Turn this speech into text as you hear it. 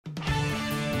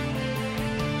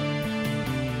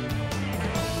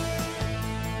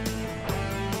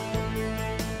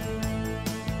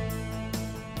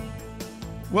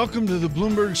Welcome to the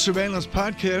Bloomberg Surveillance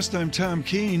Podcast. I'm Tom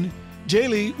Keene.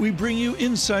 Daily, we bring you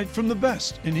insight from the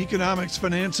best in economics,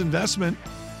 finance, investment,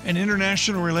 and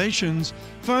international relations.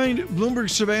 Find Bloomberg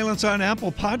Surveillance on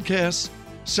Apple Podcasts,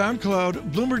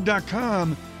 SoundCloud,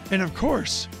 Bloomberg.com, and of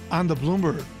course, on the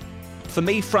Bloomberg. For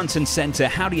me, front and center,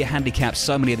 how do you handicap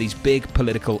so many of these big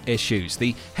political issues?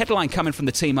 The headline coming from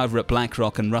the team over at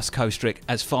BlackRock and Russ Kostrick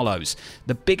as follows.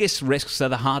 The biggest risks are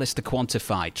the hardest to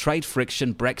quantify. Trade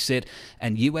friction, Brexit,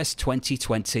 and US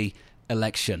 2020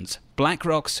 elections.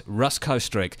 BlackRock's Russ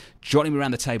Kostrick joining me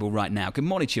around the table right now. Good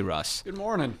morning to you, Russ. Good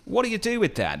morning. What do you do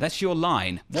with that? That's your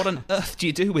line. What on earth do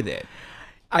you do with it?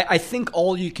 I think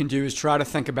all you can do is try to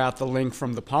think about the link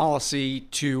from the policy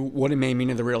to what it may mean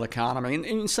in the real economy.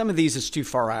 And some of these is too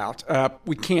far out.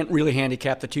 We can't really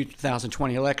handicap the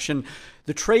 2020 election.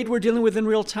 The trade we're dealing with in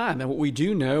real time. And what we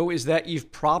do know is that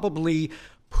you've probably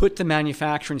put the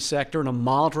manufacturing sector in a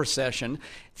mild recession.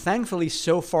 Thankfully,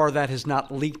 so far that has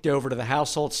not leaked over to the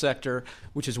household sector,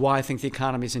 which is why I think the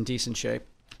economy is in decent shape.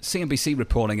 CNBC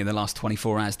reporting in the last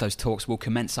 24 hours, those talks will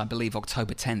commence, I believe,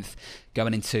 October 10th,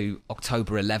 going into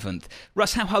October 11th.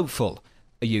 Russ, how hopeful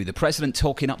are you? The president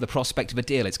talking up the prospect of a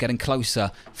deal. It's getting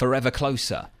closer, forever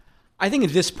closer. I think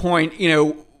at this point,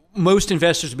 most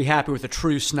investors would be happy with a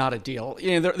truce, not a deal.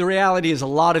 The reality is a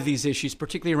lot of these issues,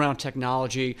 particularly around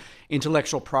technology,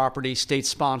 intellectual property, state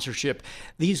sponsorship,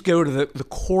 these go to the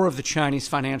core of the Chinese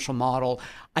financial model.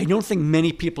 I don't think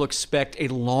many people expect a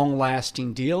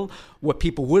long-lasting deal. What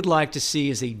people would like to see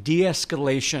is a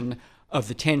de-escalation of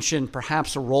the tension,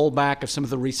 perhaps a rollback of some of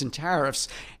the recent tariffs,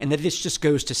 and that this just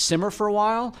goes to simmer for a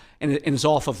while and is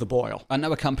off of the boil. I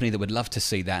know a company that would love to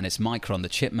see that, and it's Micron, the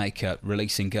chip maker,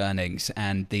 releasing earnings,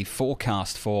 and the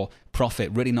forecast for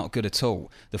profit really not good at all.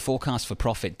 The forecast for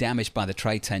profit damaged by the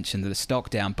trade tension, the stock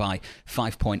down by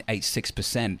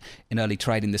 5.86% in early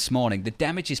trading this morning. The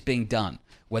damage is being done.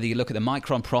 Whether you look at the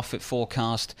Micron profit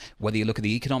forecast, whether you look at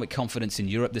the economic confidence in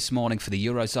Europe this morning for the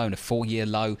Eurozone, a 4-year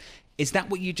low, is that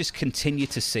what you just continue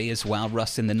to see as well,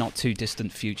 Russ, in the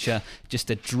not-too-distant future?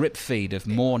 Just a drip feed of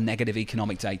more negative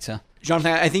economic data?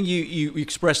 Jonathan, I think you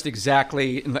expressed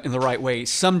exactly in the right way.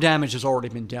 Some damage has already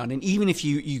been done. And even if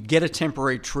you get a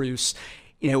temporary truce,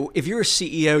 if you're a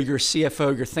CEO, you're a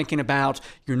CFO, you're thinking about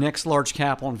your next large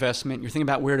capital investment, you're thinking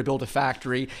about where to build a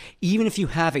factory, even if you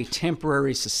have a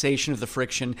temporary cessation of the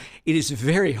friction, it is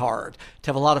very hard to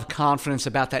have a lot of confidence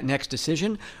about that next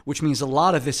decision, which means a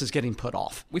lot of this is getting put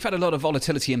off. We've had a lot of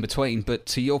volatility in between, but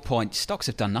to your point, stocks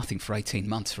have done nothing for 18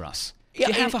 months for us. Do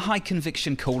you have a high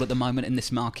conviction call at the moment in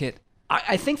this market?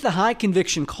 I think the high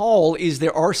conviction call is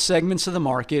there are segments of the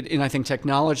market, and I think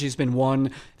technology has been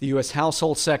one, the U.S.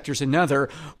 household sector is another,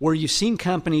 where you've seen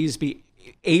companies be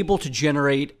able to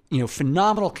generate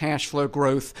phenomenal cash flow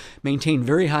growth, maintain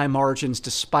very high margins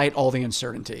despite all the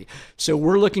uncertainty. So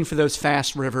we're looking for those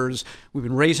fast rivers. We've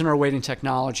been raising our weight in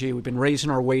technology. We've been raising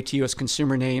our weight to U.S.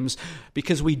 consumer names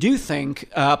because we do think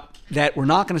that we're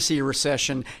not going to see a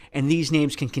recession, and these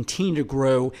names can continue to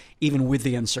grow even with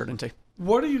the uncertainty.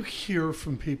 What do you hear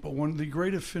from people? One of the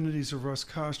great affinities of Russ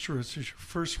Kostrick is you're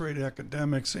first-rate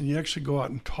academics, and you actually go out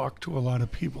and talk to a lot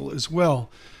of people as well.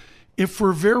 If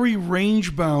we're very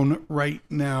range-bound right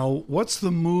now, what's the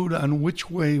mood on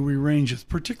which way we range,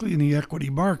 particularly in the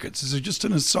equity markets? Is it just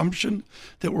an assumption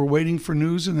that we're waiting for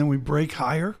news and then we break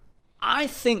higher? I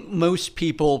think most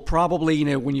people probably,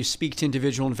 when you speak to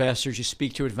individual investors, you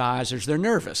speak to advisors, they're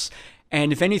nervous.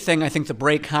 And if anything, I think the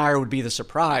break higher would be the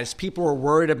surprise. People are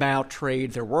worried about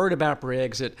trade. They're worried about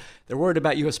Brexit. They're worried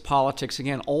about U.S. politics.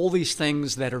 Again, all these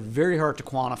things that are very hard to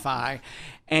quantify.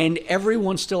 And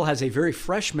everyone still has a very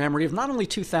fresh memory of not only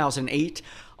 2008,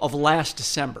 of last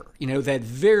December. That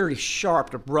very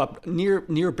sharp, abrupt,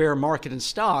 near bear market in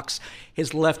stocks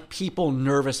has left people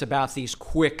nervous about these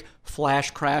quick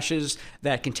flash crashes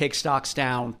that can take stocks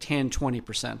down 10,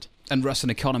 20%. And Russ, an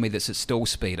economy that's at stall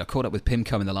speed. I caught up with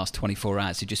PIMCO in the last 24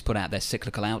 hours, who just put out their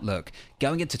cyclical outlook.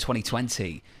 Going into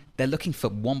 2020, they're looking for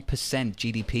 1%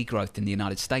 GDP growth in the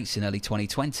United States in early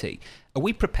 2020. Are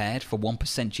we prepared for 1%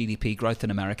 GDP growth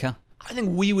in America? I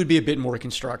think we would be a bit more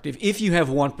constructive. If you have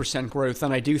 1% growth,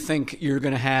 then I do think you're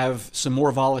going to have some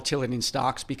more volatility in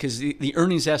stocks because the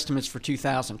earnings estimates for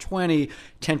 2020,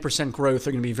 10% growth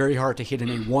are going to be very hard to hit in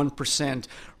a 1%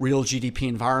 real GDP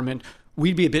environment.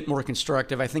 we'd be a bit more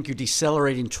constructive. I think you're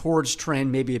decelerating towards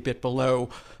trend, maybe a bit below.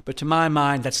 But to my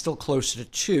mind, that's still closer to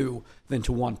 2 than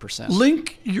to 1%.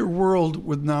 Link your world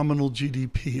with nominal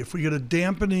GDP. If we get a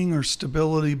dampening or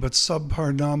stability but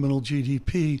subpar nominal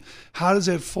GDP, how does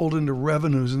that fold into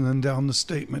revenues and then down the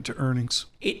statement to earnings?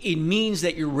 It means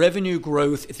that your revenue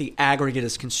growth at the aggregate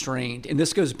is constrained. And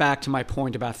this goes back to my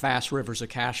point about fast rivers of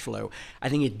cash flow. I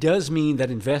think it does mean that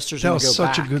investors are going to go back. That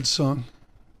was such a good song.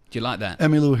 Do you like that?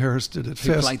 Emmylou Harris did it.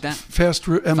 Who played that?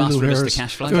 Emmylou Rivers Harris. to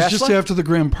Cash Flow. It was just after the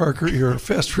Graham Parker era.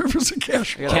 Fast Rivers of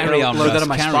Cash Flow. Carry on, load that Russ, on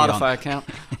my carry Spotify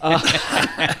on.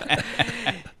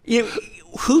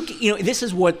 account. This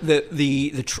is what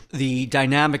the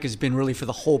dynamic has been really for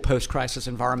the whole post-crisis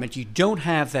environment. You don't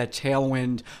have that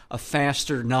tailwind of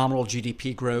faster nominal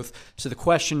GDP growth. So the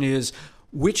question is,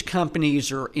 which companies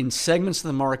are in segments of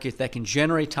the market that can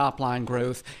generate top-line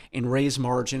growth and raise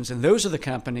margins? And those are the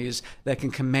companies that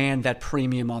can command that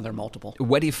premium on their multiple.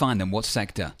 Where do you find them? What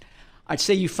sector? I'd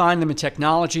say you find them in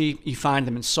technology, you find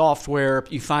them in software,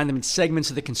 you find them in segments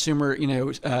of the consumer,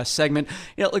 segment.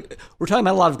 Look, we're talking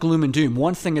about a lot of gloom and doom.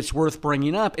 One thing that's worth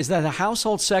bringing up is that the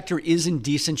household sector is in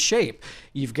decent shape.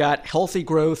 You've got healthy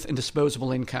growth in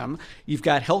disposable income. You've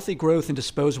got healthy growth in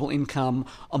disposable income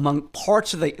among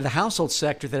parts of the household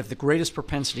sector that have the greatest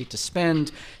propensity to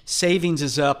spend. Savings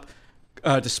is up.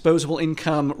 Disposable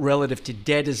income relative to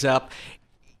debt is up.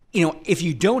 If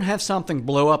you don't have something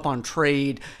blow up on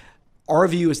trade, our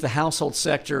view is the household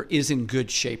sector is in good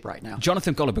shape right now.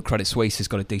 Jonathan Golub of Credit Suisse has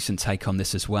got a decent take on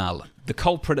this as well. The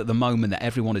culprit at the moment that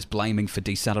everyone is blaming for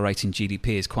decelerating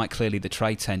GDP is quite clearly the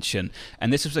trade tension.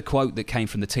 And this was a quote that came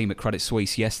from the team at Credit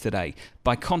Suisse yesterday.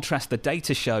 By contrast, the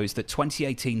data shows that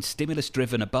 2018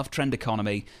 stimulus-driven above-trend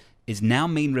economy is now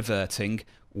mean reverting.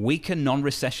 Weaker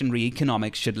non-recessionary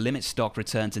economics should limit stock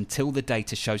returns until the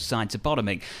data shows signs of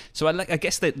bottoming. So I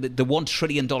guess the $1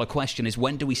 trillion question is,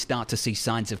 when do we start to see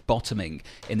signs of bottoming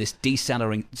in this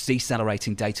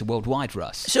decelerating data worldwide,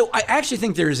 Russ? So I actually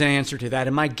think there is an answer to that.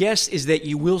 And my guess is that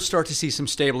you will start to see some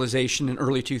stabilization in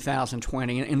early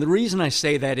 2020. And the reason I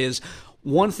say that is,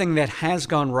 one thing that has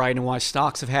gone right and why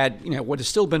stocks have had, what has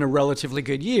still been a relatively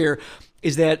good year,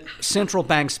 is that central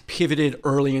banks pivoted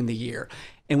early in the year.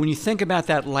 And when you think about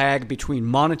that lag between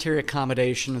monetary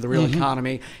accommodation of the real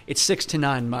economy, it's 6 to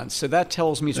 9 months. So that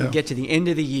tells me as we get to the end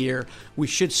of the year, we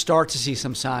should start to see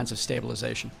some signs of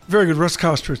stabilization. Very good. Russ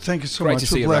Koster, thank you so much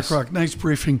for BlackRock. Nice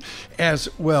briefing as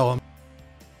well.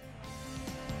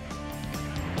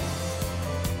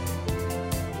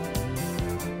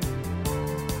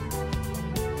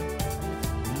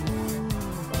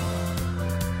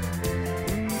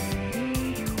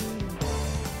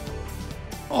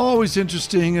 Always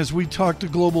interesting as we talk to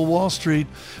Global Wall Street,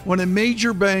 when a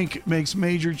major bank makes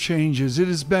major changes. It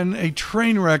has been a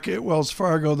train wreck at Wells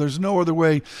Fargo. There's no other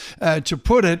way to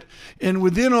put it. And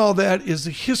within all that is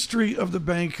the history of the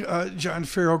bank, John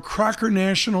Farrow. Crocker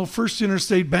National, First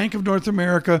Interstate, Bank of North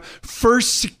America,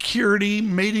 First Security,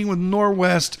 mating with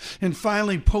Norwest, and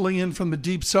finally pulling in from the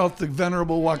Deep South the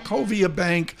venerable Wachovia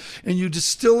Bank. And you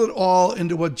distill it all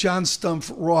into what John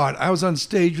Stumpf wrought. I was on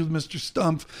stage with Mr.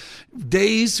 Stumpf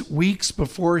days, weeks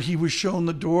before he was shown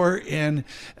the door, and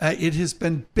it has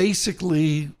been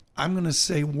basically, I'm going to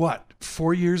say,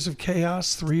 4 years of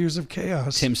chaos, 3 years of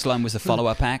chaos. Tim Sloan was the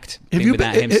follow-up act. Been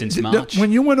without him since March.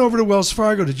 When you went over to Wells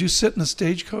Fargo, did you sit in the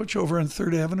stagecoach over on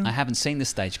 3rd Avenue? I haven't seen the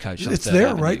stagecoach on 3rd It's there,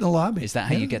 Avenue. right in the lobby. Is that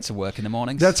how you get to work in the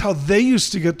mornings? That's how they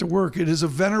used to get to work. It is a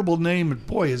venerable name, and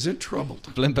boy, is it troubled.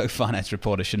 Bloomberg finance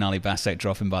reporter Shonali Bassett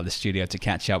dropping by the studio to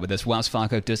catch up with us. Wells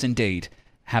Fargo does indeed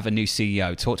have a new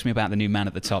CEO. Talk to me about the new man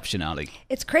at the top, Shonali.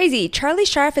 It's crazy. Charlie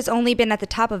Scharf has only been at the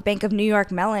top of Bank of New York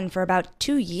Mellon for about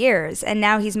 2 years, and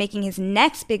now he's making his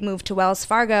next big move to Wells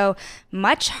Fargo.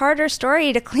 Much harder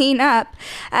story to clean up.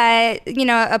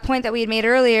 A point that we had made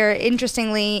earlier,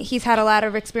 interestingly, he's had a lot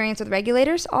of experience with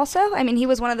regulators also. I mean, he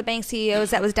was one of the bank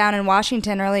CEOs that was down in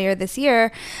Washington earlier this year,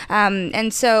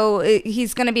 and so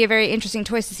he's going to be a very interesting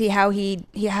choice to see how he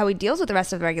deals with the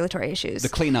rest of the regulatory issues. The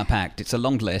Cleanup Act, it's a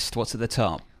long list. What's at the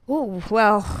top? Oh,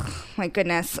 well, my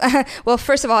goodness. Well,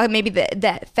 first of all, maybe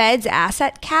the Fed's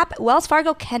asset cap. Wells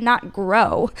Fargo cannot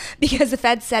grow because the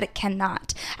Fed said it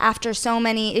cannot after so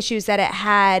many issues that it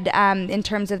had in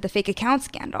terms of the fake account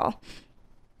scandal.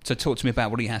 So talk to me about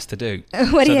what he has to do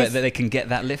that they can get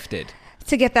that lifted.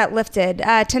 to get that lifted,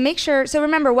 to make sure. So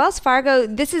remember, Wells Fargo,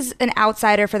 this is an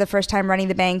outsider for the first time running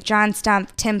the bank. John Stumpf,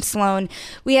 Tim Sloan.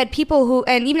 We had people who,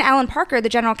 and even Alan Parker, the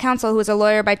general counsel, who was a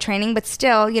lawyer by training, but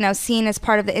still, seen as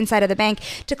part of the inside of the bank.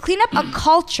 To clean up a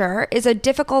culture is a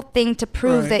difficult thing to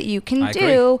prove that you can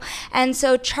do. And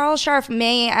so Charles Scharf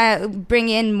may bring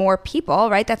in more people,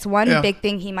 right? That's one big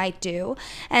thing he might do.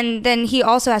 And then he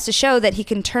also has to show that he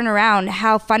can turn around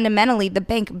how fundamentally the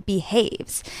bank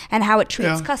behaves and how it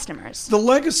treats customers. The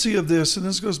legacy of this, and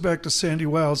this goes back to Sandy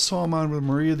Weil, saw him on with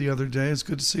Maria the other day. It's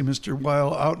good to see Mr.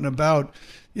 Weil out and about.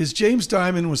 Is James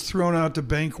Dimon was thrown out to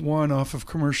Bank One off of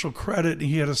commercial credit, and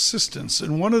he had assistants.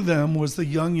 And one of them was the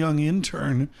young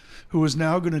intern who is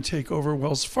now going to take over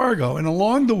Wells Fargo. And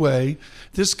along the way,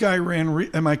 this guy ran,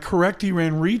 am I correct? He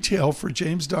ran retail for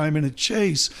James Dimon at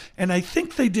Chase, and I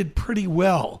think they did pretty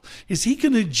well. Is he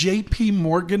going to JP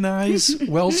Morganize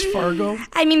Wells Fargo?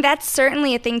 I mean, that's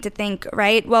certainly a thing to think,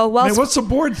 right? Well, what's the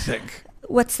board think?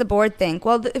 What's the board think?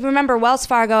 Well, remember, Wells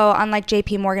Fargo, unlike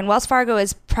JP Morgan, Wells Fargo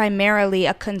is primarily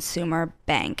a consumer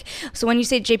bank. So when you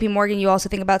say JP Morgan, you also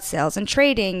think about sales and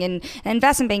trading and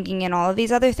investment banking and all of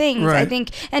these other things. Right. I think,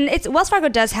 and Wells Fargo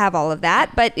does have all of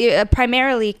that, but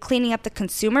primarily cleaning up the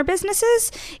consumer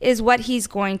businesses is what he's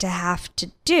going to have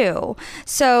to do.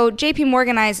 So JP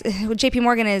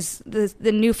Morgan is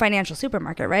the new financial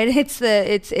supermarket, right?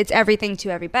 It's everything to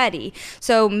everybody.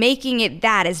 So making it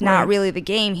that is not really the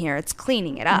game here. It's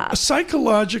cleaning it up.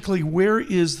 Psychologically, where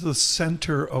is the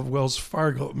center of Wells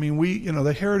Fargo? I mean,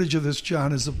 the heritage of this,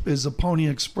 John, is the Pony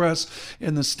Express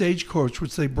and the Stagecoach,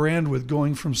 which they brand with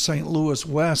going from St. Louis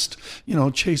west,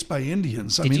 chased by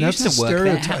Indians. I mean, that's a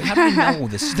stereotype. How do you know all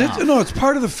this stuff? No, it's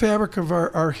part of the fabric of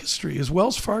our history. Is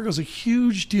Wells Fargo is a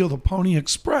huge deal, the Pony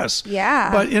Express.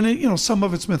 Yeah. But in it, some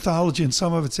of it's mythology and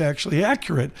some of it's actually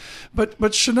accurate. But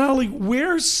Shonali,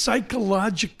 where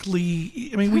psychologically?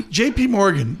 I mean, J.P.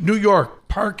 Morgan, New York,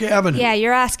 Park Avenue. Yeah,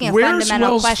 you're asking a Where's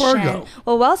fundamental Wells question. Fargo?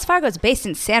 Well, Wells Fargo is based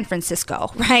in San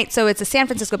Francisco, right? So it's a San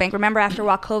Francisco bank. Remember, after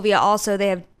Wachovia, also they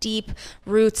have deep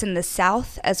roots in the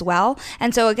South as well.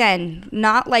 And so again,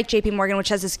 not like JP Morgan, which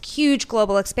has this huge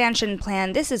global expansion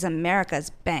plan. This is America's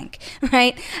bank,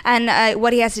 right? And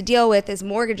what he has to deal with is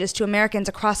mortgages to Americans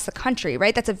across the country,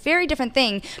 right? That's a very different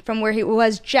thing from where he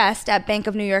was just at Bank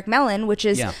of New York Mellon, which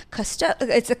is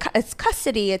it's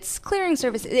custody, it's clearing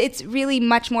service. It's really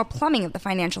much more plumbing of the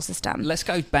financial system. Let's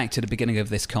go back to the beginning of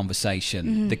this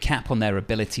conversation. The cap on their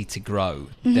ability to grow,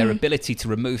 their ability to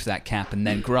remove that cap and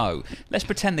then grow. Let's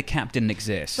pretend the cap didn't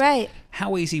exist. Right.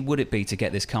 How easy would it be to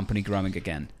get this company growing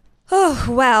again? Oh,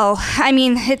 well, I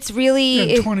mean, it's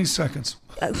really... In 20 seconds.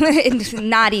 It's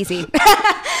not easy.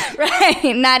 Right,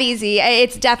 not easy.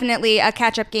 It's definitely a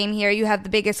catch-up game here. You have the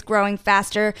biggest growing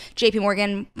faster, JP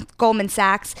Morgan, Goldman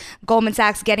Sachs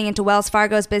getting into Wells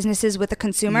Fargo's businesses with the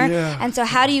consumer. Yeah. And so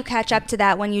how do you catch up to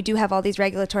that when you do have all these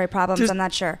regulatory problems? I'm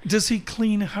not sure. Does he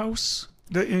clean house?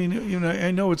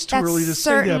 I know it's too early to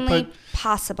say that, certainly but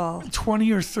possible.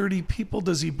 20 or 30 people,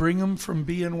 does he bring them from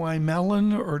BNY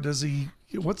Mellon, or does he?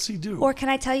 What's he do? Or can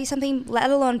I tell you something? Let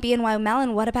alone BNY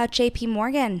Mellon, what about JP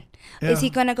Morgan? Yeah. Is he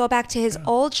going to go back to his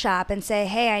old shop and say,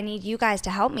 hey, I need you guys to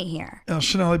help me here?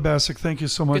 Shonali Bassick, thank you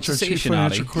so much, Good to our see you, chief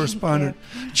financial Shonali. correspondent.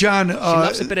 John, She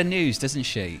loves a bit of news, doesn't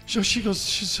she? she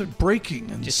said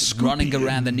breaking and Just scoopy running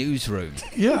around and, the newsroom.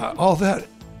 Yeah, all that.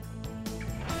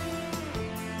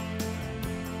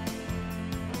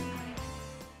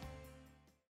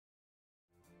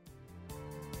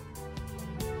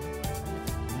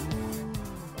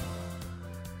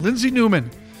 Lindsay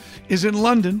Newman is in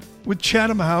London with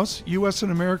Chatham House, U.S.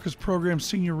 and America's Program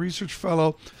Senior Research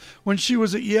Fellow. When she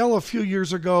was at Yale a few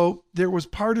years ago, there was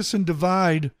partisan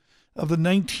divide of the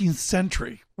 19th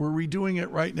century. We're redoing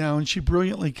it right now, and she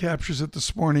brilliantly captures it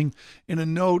this morning in a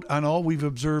note on all we've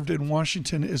observed in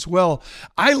Washington as well.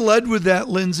 I led with that,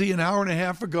 Lindsay, an hour and a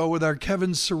half ago with our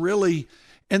Kevin Cirilli,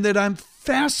 and that I'm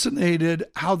fascinated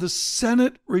how the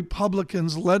Senate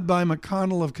Republicans, led by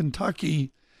McConnell of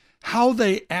Kentucky, how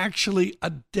they actually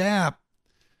adapt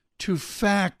to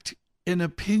fact and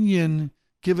opinion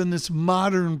given this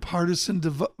modern partisan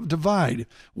divide.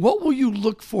 What will you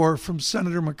look for from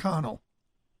Senator McConnell?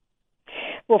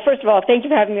 Well, first of all, thank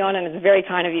you for having me on, and it's very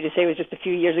kind of you to say it was just a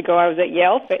few years ago I was at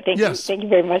Yale. Thank you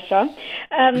very much, Sean.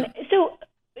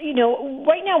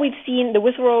 Right now we've seen the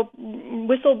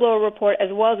whistleblower report as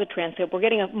well as a transcript. We're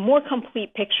getting a more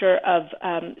complete picture of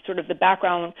sort of the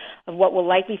background of what will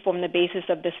likely form the basis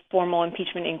of this formal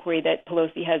impeachment inquiry that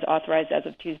Pelosi has authorized as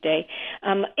of Tuesday.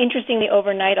 Interestingly,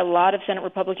 overnight, a lot of Senate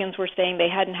Republicans were saying they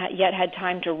hadn't yet had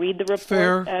time to read the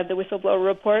report, the whistleblower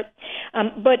report.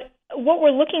 But what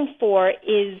we're looking for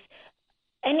is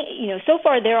And, so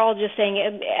far they're all just saying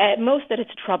at most that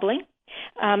it's troubling.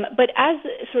 But as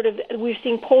sort of we're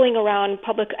seeing polling around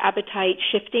public appetite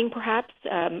shifting, perhaps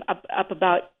up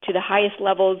about to the highest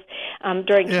levels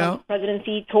during Trump's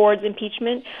presidency towards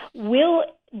impeachment, will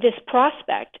this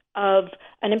prospect of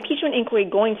an impeachment inquiry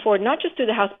going forward, not just through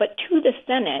the House, but to the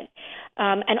Senate,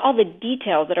 and all the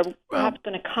details that are perhaps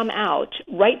going to come out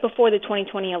right before the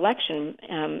 2020 election,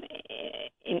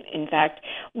 in fact,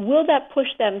 will that push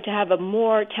them to have a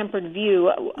more tempered view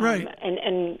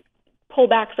and pull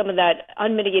back some of that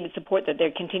unmitigated support that they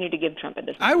continue to give Trump at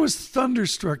this point? I was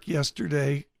thunderstruck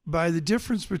yesterday by the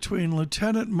difference between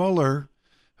Lieutenant Mueller,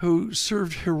 who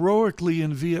served heroically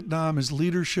in Vietnam. His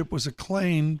leadership was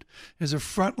acclaimed as a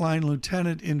frontline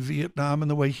lieutenant in Vietnam,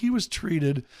 and the way he was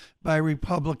treated by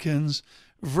Republicans,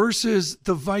 versus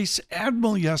the vice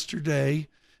admiral yesterday,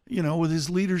 with his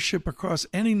leadership across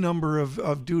any number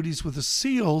of duties with the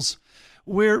SEALs,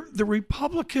 where the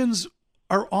Republicans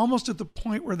are almost at the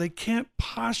point where they can't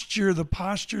posture the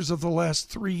postures of the last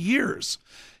 3 years.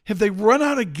 Have they run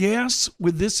out of gas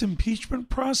with this impeachment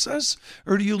process,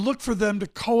 or do you look for them to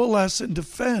coalesce and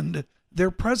defend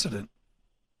their president?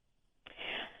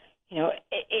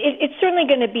 It's certainly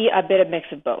going to be a bit of mix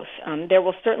of both. There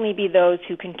will certainly be those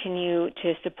who continue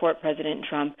to support President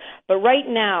Trump. But right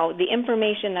now, the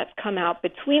information that's come out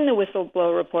between the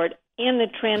whistleblower report and the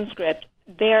transcript,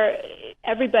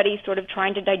 everybody's sort of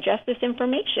trying to digest this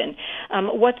information.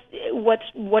 What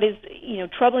is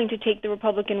troubling, to take the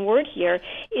Republican word here,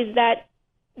 is that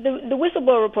the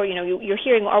whistleblower report, you're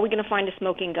hearing, are we going to find a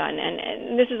smoking gun?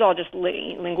 And this is all just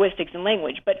linguistics and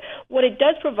language. But what it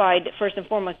does provide, first and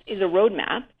foremost, is a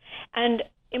roadmap. And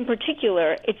in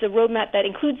particular, it's a roadmap that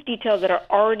includes details that are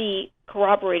already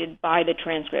corroborated by the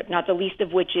transcript, not the least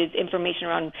of which is information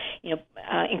around,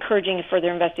 encouraging a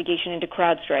further investigation into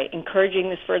CrowdStrike, encouraging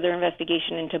this further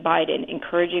investigation into Biden,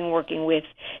 encouraging working with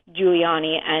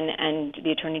Giuliani and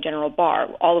the Attorney General Barr,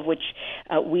 all of which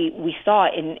we saw,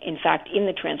 in fact, in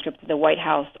the transcript that the White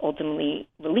House ultimately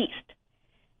released.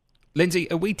 Lindsay,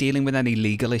 are we dealing with any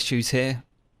legal issues here,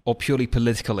 or purely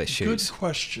political issues? Good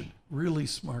question. Really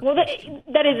smart. Well, that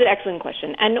is an excellent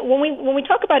question. And when we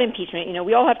talk about impeachment,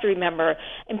 we all have to remember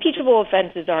impeachable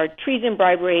offenses are treason,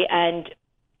 bribery, and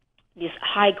these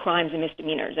high crimes and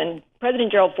misdemeanors. And President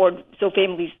Gerald Ford so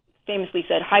famously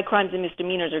said, high crimes and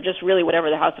misdemeanors are just really whatever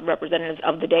the House of Representatives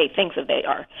of the day thinks that they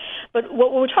are. But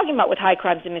what we're talking about with high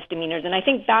crimes and misdemeanors, and I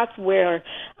think that's where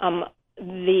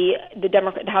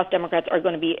the House Democrats are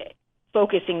going to be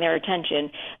focusing their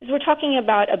attention, is we're talking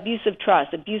about abuse of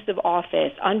trust, abuse of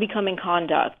office, unbecoming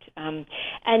conduct, and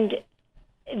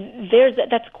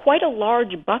that's quite a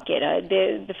large bucket.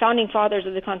 The founding fathers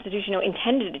of the Constitution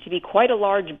intended it to be quite a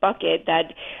large bucket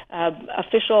that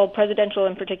official, presidential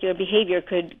in particular, behavior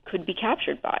could be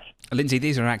captured by. Lindsay,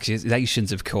 these are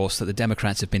accusations, of course, that the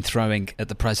Democrats have been throwing at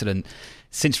the president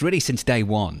since day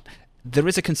one. There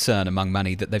is a concern among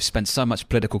many that they've spent so much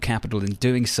political capital in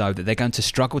doing so that they're going to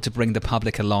struggle to bring the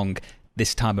public along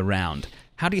this time around.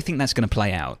 How do you think that's going to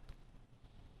play out?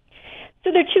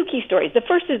 So there are two key stories. The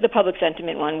first is the public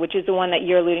sentiment one, which is the one that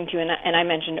you're alluding to and I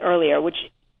mentioned earlier, which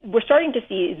we're starting to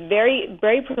see is very,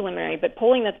 very preliminary, but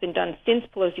polling that's been done since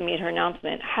Pelosi made her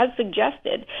announcement has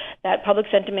suggested that public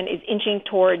sentiment is inching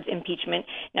towards impeachment.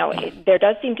 Now, there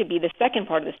does seem to be the second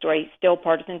part of the story, still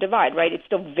partisan divide, right? It's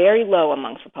still very low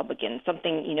amongst Republicans,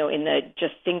 something, in the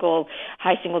just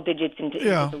high single digits into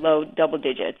the low double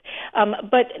digits.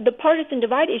 But the partisan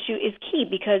divide issue is key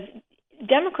because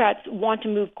Democrats want to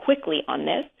move quickly on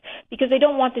this because they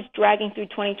don't want this dragging through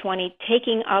 2020,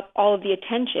 taking up all of the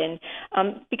attention,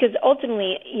 because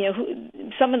ultimately,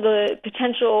 some of the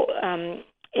potential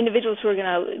individuals who are going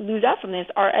to lose out from this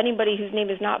are anybody whose name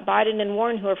is not Biden and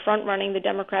Warren, who are front-running the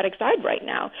Democratic side right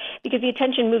now, because the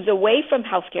attention moves away from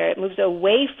health care, it moves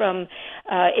away from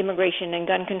immigration and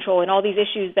gun control and all these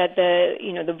issues that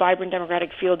the vibrant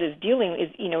Democratic field is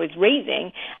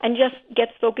raising, and just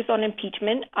gets focused on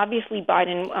impeachment. Obviously,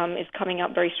 Biden is coming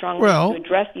out very strongly to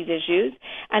address these issues,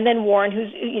 and then Warren,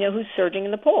 who's surging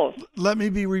in the polls. Let me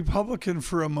be Republican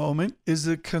for a moment. Is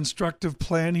the constructive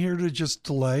plan here to just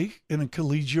delay in a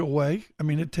collegial way? I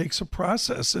mean, it takes a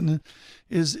process, and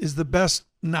is the best,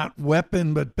 not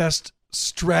weapon, but best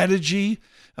strategy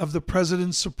of the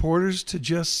president's supporters to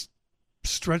just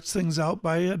stretch things out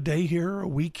by a day here, a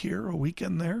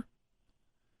weekend there?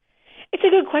 It's a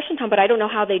good question, Tom, but I don't know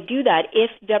how they do that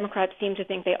if Democrats seem to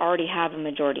think they already have a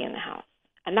majority in the House.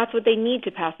 And that's what they need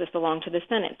to pass this along to the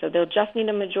Senate. So they'll just need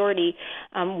a majority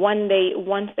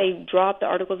once they drop the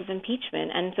articles of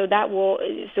impeachment. And so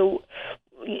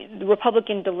the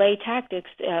Republican delay tactics,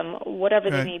 whatever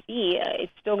they Right. may be,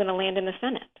 it's still going to land in the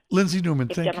Senate. Lindsay Newman,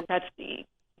 If thank you. Democrats,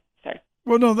 sorry.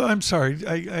 Well, no, I'm sorry.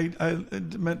 I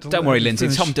meant to. Don't worry, let you Lindsay.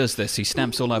 finish. Tom does this. He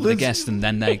stamps all over the Lindsay- guests and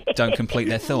then they don't complete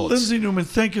their thoughts. Lindsay Newman,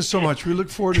 thank you so much. We look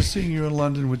forward to seeing you in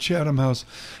London with Chatham House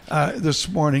this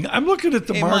morning. I'm looking at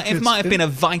the markets. It might have been a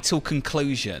vital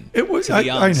conclusion It was. to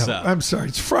the I answer. know. I'm sorry.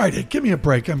 It's Friday. Give me a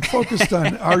break. I'm focused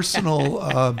on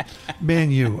Arsenal, Man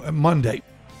U, Monday.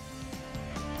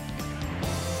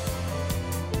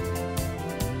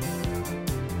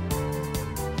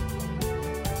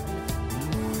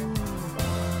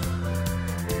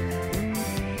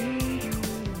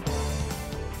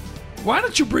 Why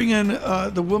don't you bring in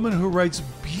the woman who writes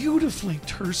beautifully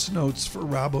terse notes for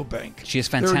Rabobank? She is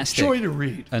fantastic. They're a joy to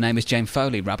read. Her name is Jane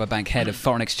Foley, Rabobank Head of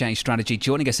Foreign Exchange Strategy,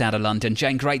 joining us out of London.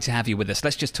 Jane, great to have you with us.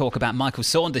 Let's just talk about Michael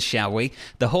Saunders, shall we?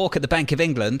 The hawk at the Bank of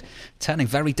England, turning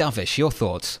very dovish. Your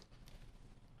thoughts?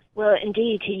 Well,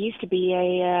 indeed, he used to be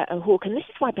a hawk, and this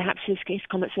is why perhaps his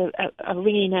comments are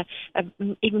ringing a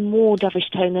even more dovish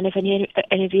tone than if any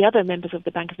of the other members of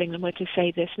the Bank of England were to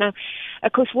say this. Now,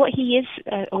 of course, what he is,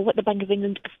 or what the Bank of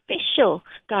England official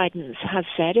guidance has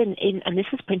said, and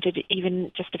this was printed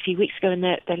even just a few weeks ago in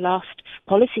their last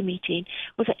policy meeting,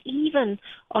 was that even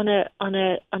on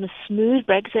a smooth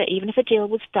Brexit, even if a deal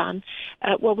was done,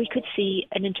 we could see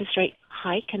an interest rate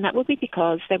hike, and that would be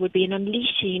because there would be an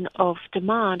unleashing of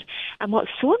demand. And what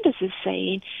Saunders is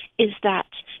saying is that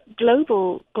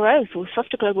global growth, or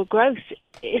softer global growth,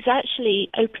 is actually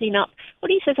opening up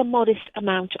what he says a modest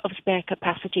amount of spare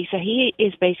capacity. So he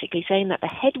is basically saying that the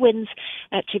headwinds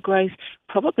to growth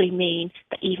probably mean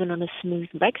that even on a smooth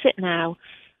Brexit now,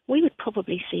 we would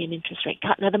probably see an interest rate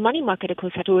cut. Now, the money market, of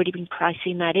course, had already been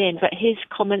pricing that in, but his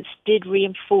comments did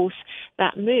reinforce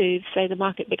that move. So the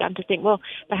market began to think, well,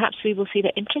 perhaps we will see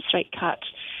the interest rate cut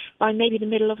by maybe the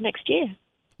middle of next year.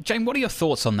 Jane, what are your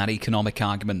thoughts on that economic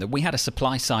argument that we had a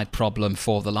supply-side problem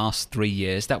for the last 3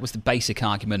 years? That was the basic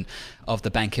argument of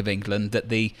the Bank of England, that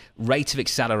the rate of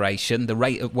acceleration, the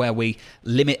rate at where we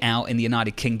limit out in the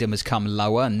United Kingdom has come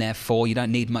lower, and therefore you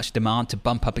don't need much demand to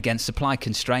bump up against supply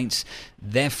constraints.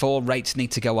 Therefore, rates need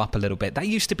to go up a little bit. That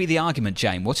used to be the argument,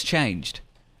 Jane. What's changed?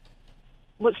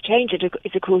 What's changed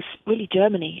is, of course, really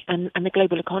Germany and the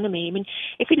global economy. I mean,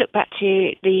 if we look back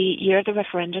to the year of the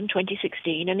referendum,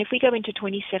 2016, and if we go into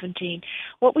 2017,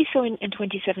 what we saw in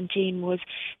 2017 was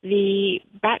the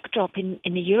backdrop in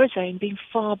the Eurozone being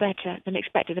far better than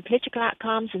expected. The political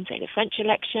outcomes in, say, the French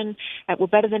election were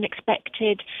better than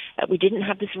expected. We didn't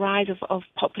have this rise of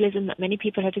populism that many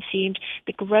people had assumed.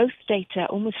 The growth data,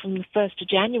 almost from the 1st of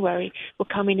January, were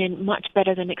coming in much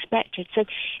better than expected. So,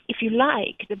 if you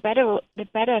like, the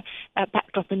better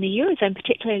backdrop in the Eurozone,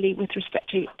 particularly with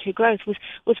respect to growth, was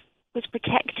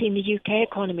protecting the UK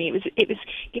economy. It was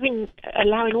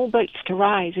allowing all boats to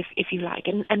rise, if you like.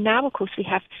 And now, of course, we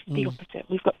have the opposite.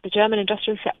 We've got the German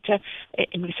industrial sector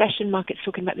in recession, markets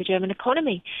talking about the German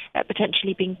economy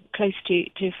potentially being close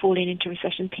to falling into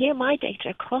recession. PMI data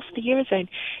across the Eurozone,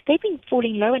 they've been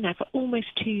falling lower now for almost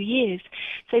 2 years.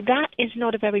 So that is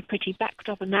not a very pretty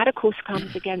backdrop, and that, of course,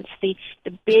 comes against the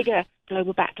bigger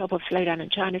global backdrop of slowdown in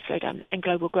China, slowdown in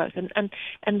global growth.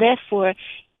 And therefore,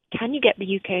 can you get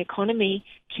the UK economy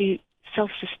to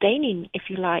self-sustaining, if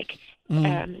you like,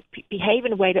 behave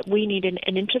in a way that we need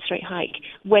an interest rate hike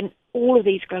when all of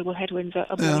these global headwinds are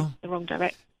moving the wrong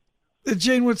direction?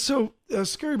 Jane, what's so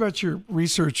scary about your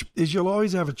research is you'll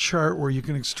always have a chart where you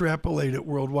can extrapolate it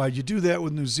worldwide. You do that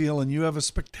with New Zealand. You have a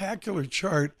spectacular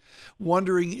chart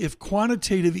wondering if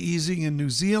quantitative easing in New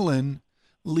Zealand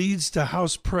leads to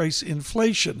house price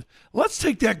inflation. Let's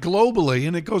take that globally,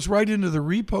 and it goes right into the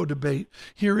repo debate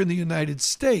here in the United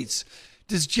States.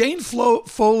 Does Jane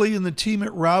Foley and the team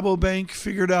at Rabobank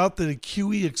figured out that a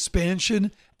QE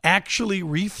expansion actually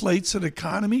reflates an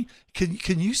economy?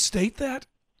 Can you state that?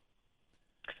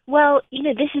 Well,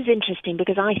 this is interesting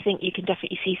because I think you can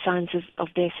definitely see signs of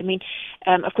this. I mean,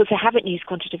 of course, they haven't used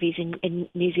quantitative easing in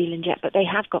New Zealand yet, but they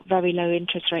have got very low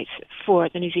interest rates for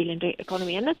the New Zealand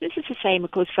economy, and this is the same,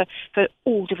 of course, for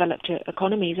all developed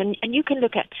economies. And you can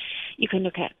look at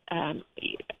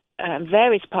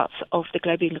various parts of the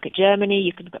globe. You can look at Germany,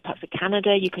 you can look at parts of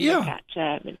Canada, you can look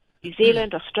at New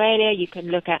Zealand, Australia, you can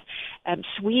look at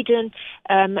Sweden,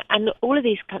 and all of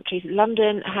these countries,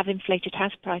 London, have inflated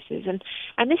house prices. And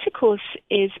this, of course,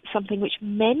 is something which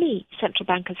many central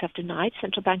bankers have denied.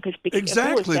 Central bankers...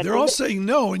 Exactly. They're all saying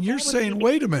no, and you're saying,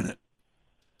 wait a minute.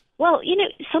 Well,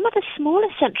 some of the smaller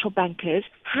central bankers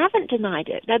haven't denied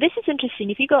it. Now, this is interesting.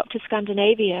 If you go up to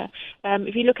Scandinavia,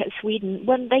 if you look at Sweden,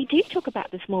 when they do talk about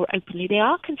this more openly, they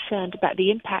are concerned about the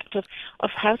impact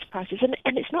of house prices.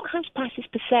 And it's not house prices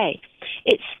per se.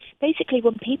 It's basically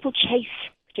when people chase,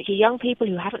 particularly young people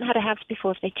who haven't had a house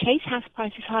before, if they chase house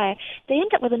prices higher, they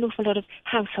end up with an awful lot of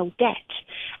household debt.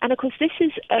 And, of course, this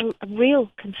is a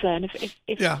real concern.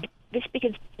 If this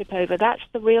begins to tip over, that's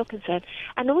the real concern.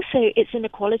 And also, it's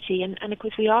inequality. And of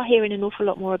course, we are hearing an awful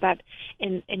lot more about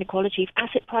inequality. If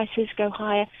asset prices go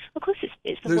higher, of course,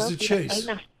 it's the There's wealthy the chase.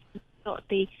 that own assets, not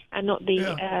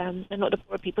the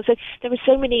poor people. So there are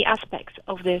so many aspects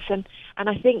of this. And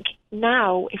I think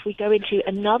now, if we go into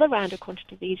another round of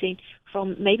quantitative easing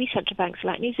from maybe central banks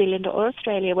like New Zealand or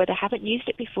Australia, where they haven't used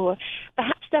it before,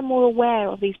 perhaps they're more aware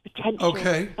of these potential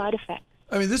side effects.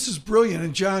 I mean, this is brilliant.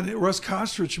 And John, Russ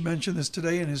Kosterich mentioned this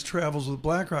today in his travels with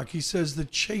BlackRock. He says the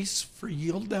chase for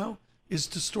yield now is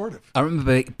distortive. I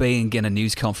remember being in a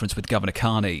news conference with Governor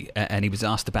Carney, and he was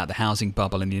asked about the housing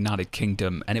bubble in the United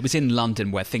Kingdom. And it was in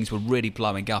London where things were really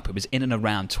blowing up. It was in and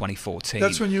around 2014.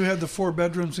 That's when you had the 4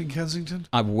 bedrooms in Kensington?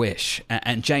 I wish.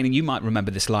 And Jane, and you might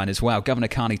remember this line as well. Governor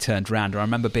Carney turned around, and I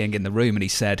remember being in the room, and he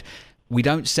said, "We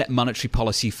don't set monetary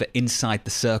policy for inside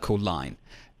the circle line."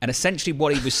 And essentially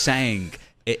what he was saying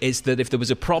is that if there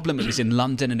was a problem, it was in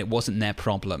London and it wasn't their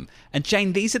problem. And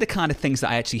Jane, these are the kind of things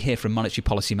that I actually hear from monetary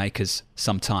policymakers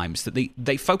sometimes, that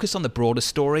they focus on the broader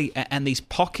story, and these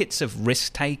pockets of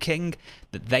risk-taking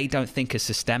that they don't think are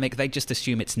systemic, they just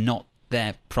assume it's not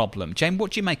their problem. Jane,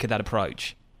 what do you make of that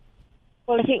approach?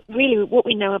 Well, I think really what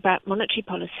we know about monetary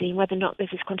policy, whether or not this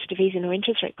is quantitative easing or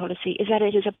interest rate policy, is that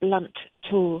it is a blunt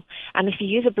tool. And if you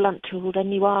use a blunt tool,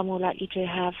 then you are more likely to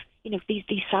have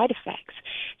these side effects.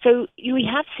 So we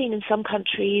have seen in some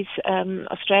countries,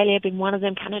 Australia being one of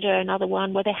them, Canada another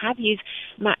one, where they have used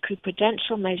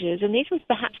macroprudential measures, and these were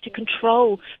perhaps to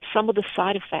control some of the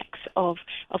side effects of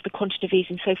the quantitative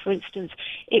easing. So, for instance,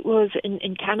 it was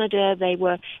in Canada, they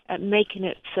were making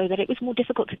it so that it was more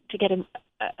difficult to get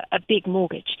a big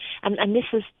mortgage, and this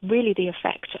was really the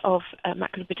effect of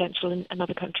macroprudential in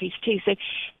other countries too. So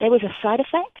there was a side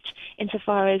effect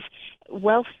insofar as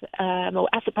wealth or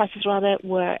asset prices rather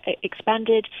were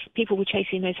expanded. People were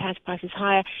chasing those house prices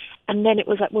higher, and then it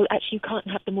was like, well, actually you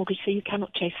can't have the mortgage, so you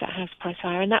cannot chase that house price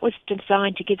higher. And that was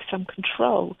designed to give some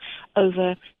control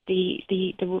over the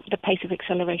pace of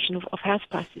acceleration of house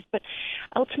prices. But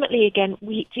ultimately, again,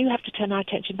 we do have to turn our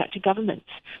attention back to governments.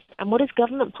 And what is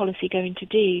government policy going to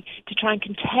do to try and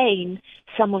contain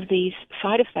some of these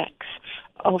side effects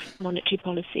of monetary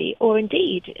policy, or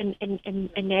indeed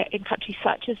in countries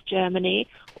such as Germany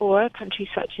or countries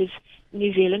such as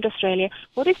New Zealand, Australia?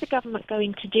 What is the government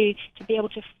going to do to be able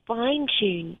to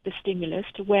fine-tune the stimulus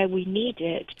to where we need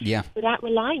it, without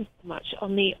relying so much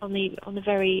on the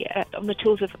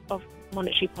tools of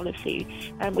monetary policy,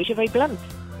 which are very blunt?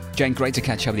 Jane, great to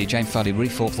catch up with you. Jane Foley, really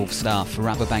thoughtful staff,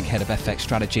 Rabobank Head of FX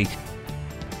Strategy.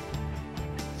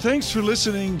 Thanks for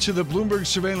listening to the Bloomberg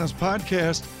Surveillance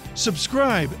Podcast.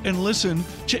 Subscribe and listen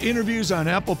to interviews on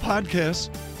Apple Podcasts,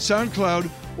 SoundCloud,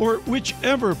 or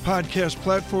whichever podcast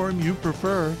platform you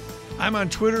prefer. I'm on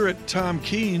Twitter at Tom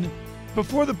Keene.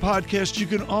 Before the podcast, you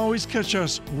can always catch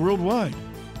us worldwide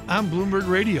on Bloomberg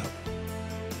Radio.